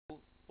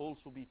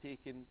also be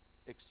taken,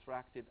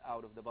 extracted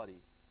out of the body.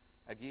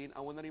 Again, I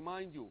want to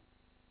remind you,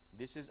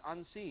 this is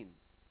unseen.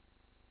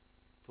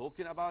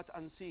 Talking about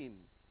unseen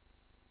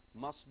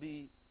must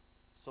be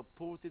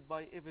supported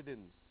by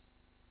evidence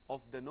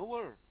of the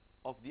knower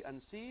of the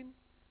unseen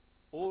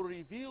or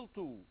revealed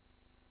to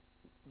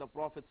the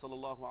Prophet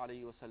sallallahu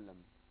alaihi wasallam.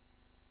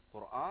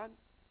 Quran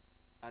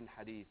and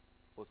hadith,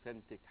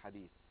 authentic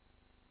hadith.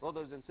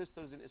 Brothers and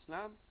sisters in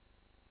Islam,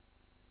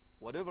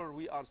 whatever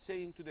we are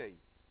saying today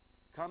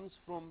comes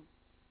from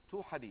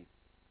two hadith.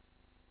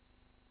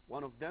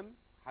 One of them,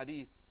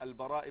 hadith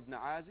al-Bara ibn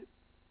Azib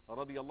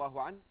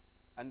radiyallahu an,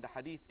 and the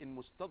hadith in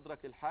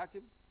Mustadrak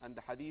al-Hakim, and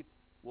the hadith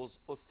was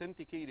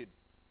authenticated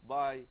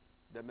by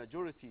the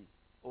majority,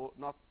 or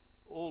not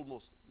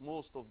almost,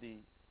 most of the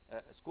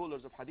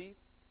scholars of hadith,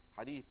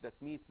 hadith that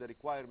meet the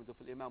requirement of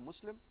Imam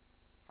Muslim,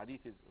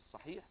 hadith is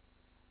sahih.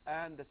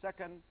 And the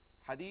second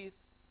hadith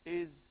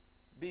is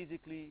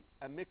basically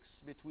a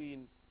mix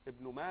between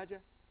Ibn Majah,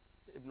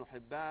 Ibn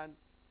Hibban,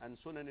 and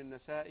Sunan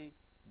al-Nasa'i.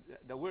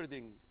 The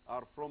wording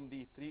are from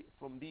these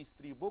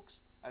three books,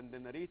 and the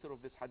narrator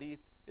of this hadith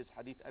is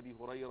hadith Abi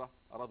Hurairah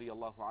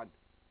radiyallahu anhu.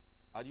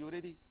 Are you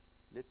ready?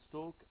 Let's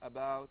talk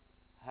about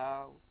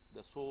how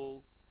the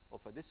soul of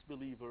a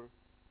disbeliever,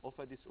 of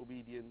a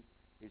disobedient,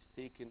 is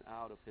taken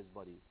out of his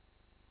body.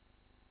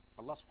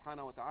 Allah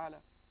subhanahu wa ta'ala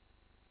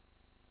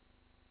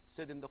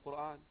said in the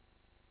Quran,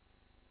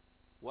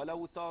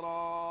 وَلَوْ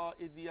تَرَى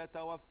إِذْ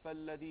يَتَوَفَّى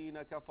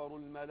الَّذِينَ كَفَرُوا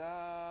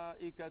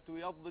الْمَلَائِكَةُ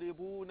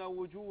يَضْرِبُونَ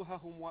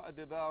وُجُوهَهُمْ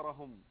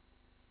وَأَدْبَارَهُمْ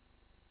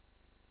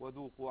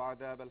وَذُوقُوا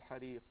عَذَابَ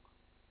الْحَرِيقِ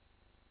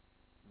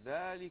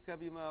ذَلِكَ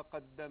بِمَا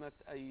قَدَّمَتْ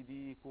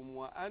أَيْدِيكُمْ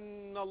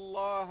وَأَنَّ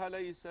اللَّهَ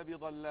لَيْسَ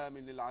بِظَلَّامٍ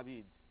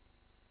لِلْعَبِيدِ.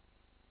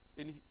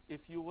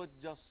 If you would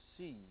just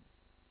see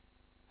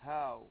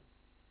how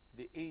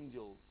the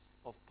angels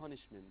of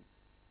punishment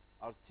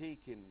are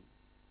taking,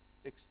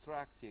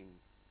 extracting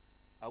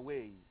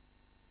away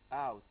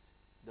out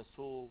the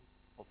soul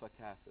of a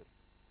kafir,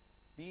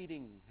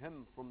 beating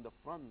him from the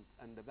front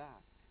and the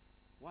back.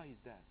 Why is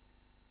that?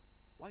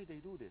 Why they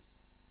do this?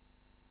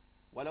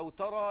 وَلَوْ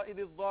تَرَى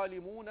إِذِ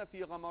الظَّالِمُونَ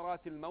فِي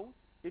غَمَرَاتِ الْمَوْتِ.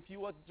 If you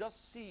would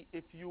just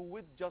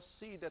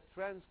see the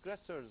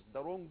transgressors,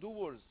 the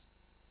wrongdoers,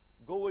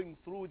 going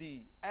through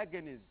the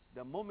agonies,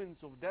 the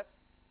moments of death,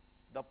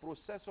 the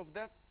process of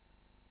death.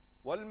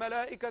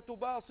 وَالْمَلَائِكَةُ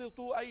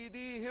بَاسِطُوا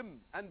أَيْدِيهِمْ.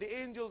 And the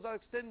angels are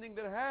extending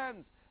their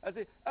hands as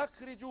a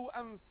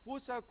أَخْرِجُوا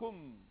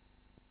أَنفُسَكُمْ.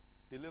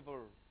 Deliver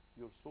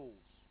your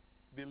souls.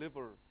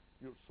 Deliver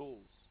your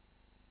souls.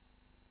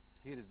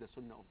 Here is the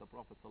sunnah of the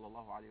Prophet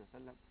sallallahu alaihi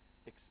wasallam,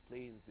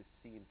 explains this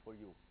scene for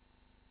you.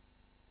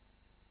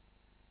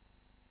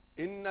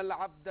 إِنَّ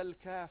الْعَبْدَ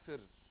الْكَافِرِ.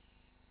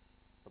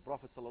 The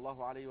Prophet sallallahu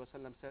alaihi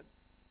wasallam said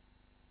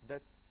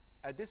that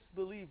a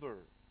disbeliever,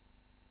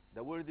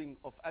 the wording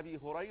of Abi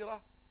Hurairah,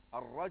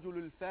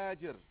 الرجل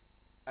الفاجر,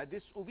 a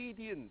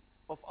disobedient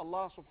of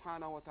Allah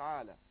subhanahu wa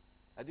ta'ala,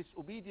 a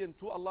disobedient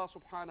to Allah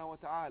subhanahu wa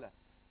ta'ala,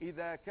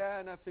 إذا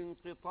كان في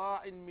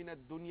انقطاع من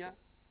الدنيا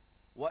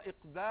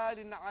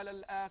وإقبال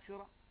على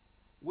الآخرة,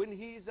 when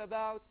he is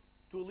about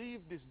to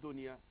leave this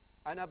dunya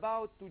and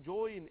about to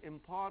join,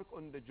 embark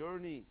on the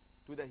journey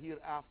to the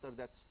hereafter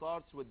that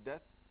starts with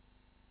death,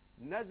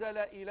 نزل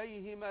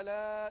إليه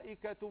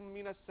ملائكة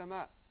من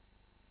السماء.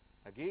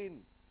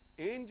 Again,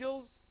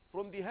 angels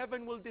from the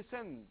heaven will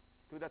descend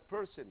to that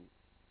person.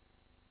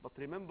 But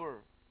remember,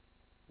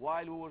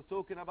 while we were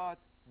talking about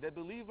the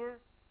believer,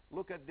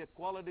 look at the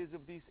qualities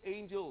of these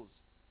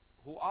angels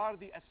who are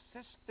the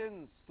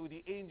assistants to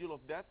the angel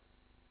of death.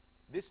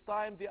 This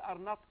time they are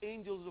not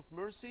angels of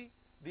mercy,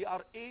 they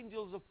are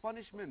angels of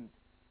punishment.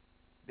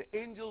 The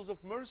angels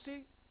of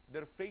mercy,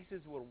 their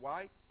faces were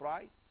white,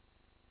 bright,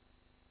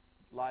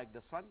 like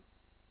the sun,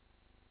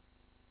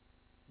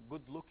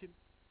 good looking.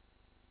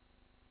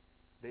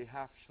 They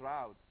have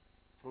shroud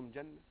from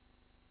Jannah.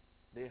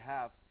 They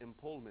have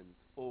embalmment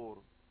or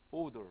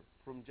odor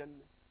from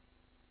Jannah.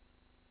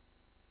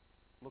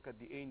 Look at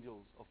the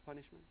angels of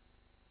punishment,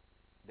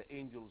 the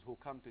angels who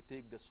come to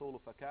take the soul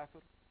of a kafir.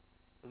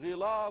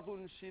 غِلَاظٌ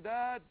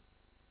شِدَادٌ,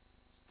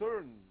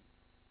 stern.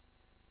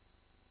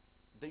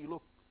 They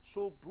look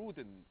so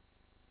prudent.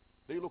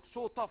 They look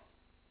so tough.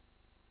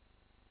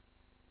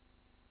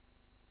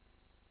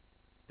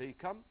 They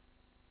come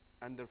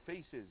and their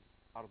faces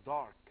are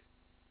dark,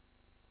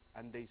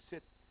 and they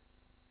sit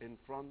in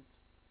front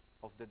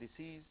of the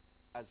deceased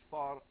as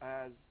far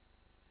as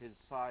his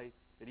sight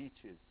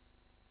reaches.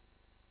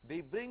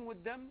 They bring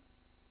with them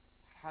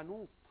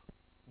hanut.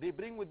 They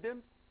bring with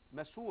them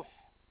masuh,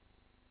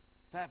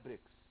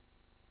 fabrics,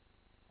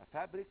 a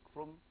fabric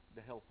from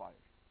the hellfire,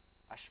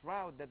 a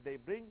shroud that they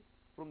bring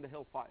from the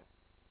hellfire.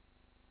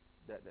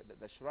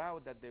 The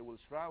shroud that they will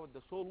shroud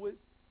the soul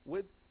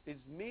with is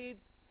made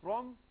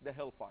from the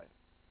hellfire.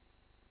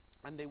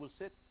 And they will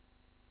sit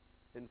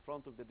in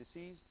front of the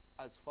deceased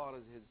as far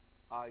as his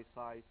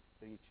eyesight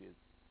reaches.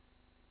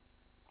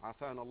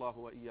 عافانا الله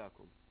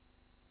وإياكم.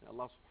 May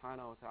Allah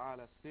subhanahu wa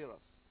ta'ala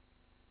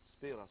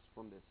spare us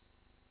from this.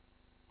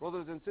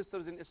 Brothers and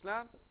sisters in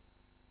Islam,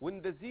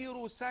 When the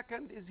 0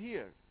 second is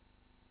here,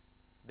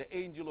 the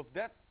angel of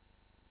death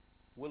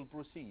will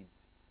proceed,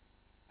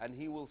 and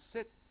he will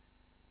sit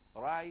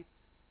right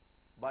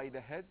by the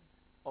head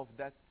of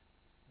that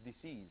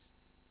deceased,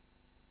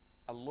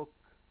 and look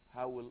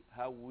how will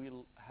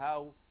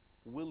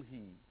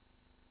he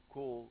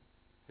call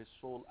his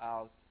soul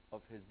out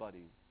of his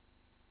body.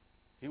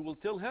 He will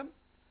tell him,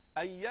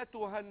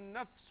 أيتها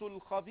النفس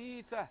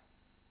الخبيثة,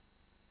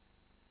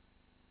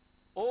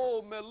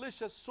 O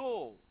malicious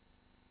soul,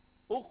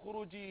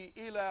 اخرجي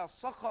إلى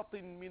سخط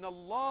من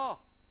الله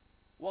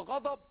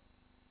وغضب,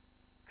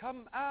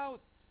 come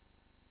out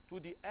to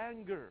the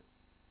anger,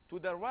 to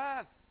the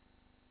wrath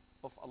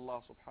of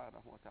Allah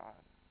subhanahu wa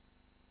ta'ala.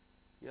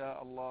 Ya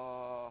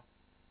Allah,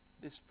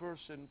 this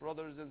person,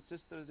 brothers and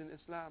sisters in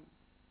Islam,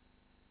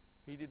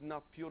 he did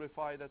not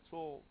purify that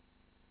soul.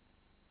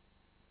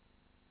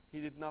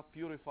 He did not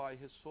purify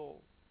his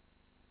soul.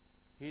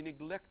 He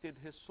neglected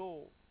his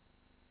soul.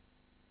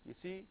 You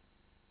see,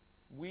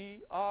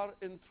 we are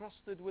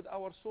entrusted with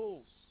our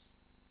souls.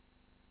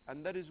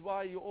 And that is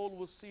why you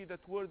always see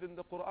that word in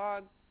the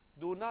Quran,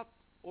 do not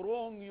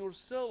wrong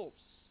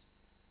yourselves.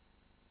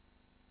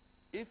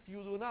 If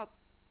you do not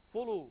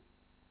follow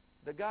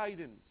the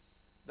guidance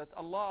that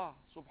Allah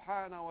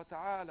subhanahu wa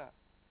ta'ala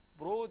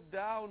brought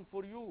down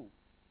for you,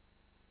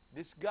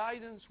 this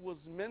guidance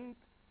was meant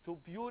to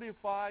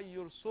purify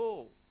your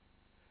soul,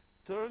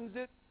 turns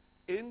it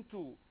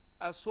into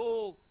a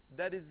soul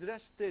that is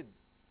rested,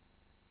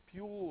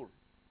 pure.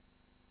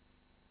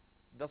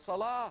 The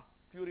salah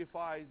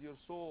purifies your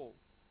soul.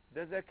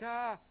 The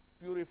zakah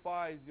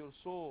purifies your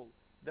soul.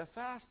 The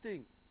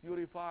fasting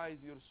purifies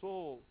your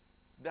soul.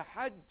 The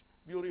hajj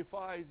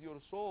purifies your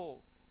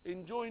soul.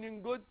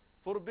 Enjoining good,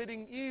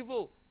 forbidding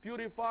evil,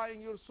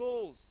 purifying your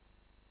souls.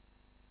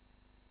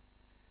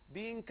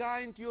 Being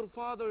kind to your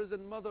fathers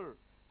and mother,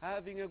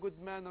 having a good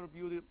manner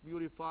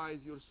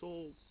purifies your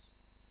souls.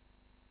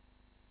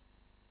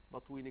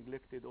 But we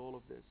neglected all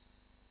of this.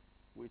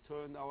 We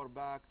turned our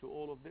back to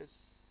all of this.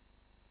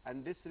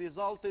 And this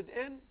resulted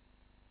in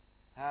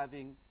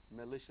having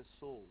malicious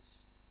souls.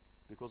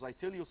 Because I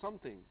tell you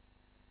something,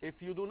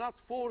 if you do not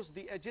force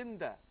the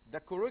agenda,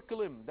 the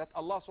curriculum that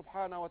Allah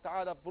subhanahu wa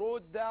ta'ala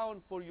brought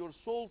down for your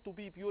soul to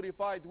be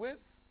purified with,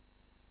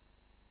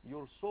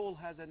 your soul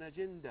has an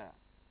agenda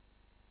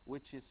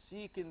which is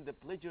seeking the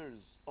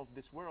pleasures of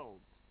this world.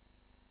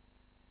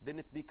 Then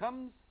it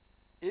becomes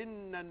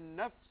إِنَّ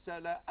النَّفْسَ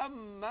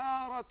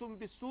لَأَمَّارَةٌ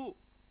بِالسُّوءِ.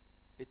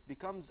 It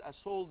becomes a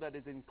soul that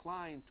is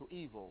inclined to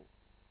evil,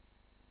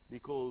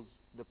 because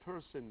the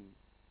person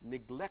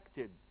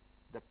neglected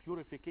the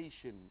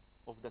purification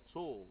of that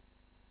soul.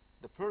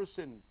 The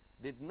person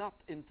did not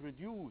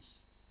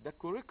introduce the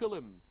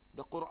curriculum,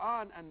 the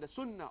Quran and the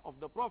Sunnah of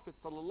the Prophet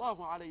sallallahu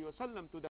alaihi wasallam to the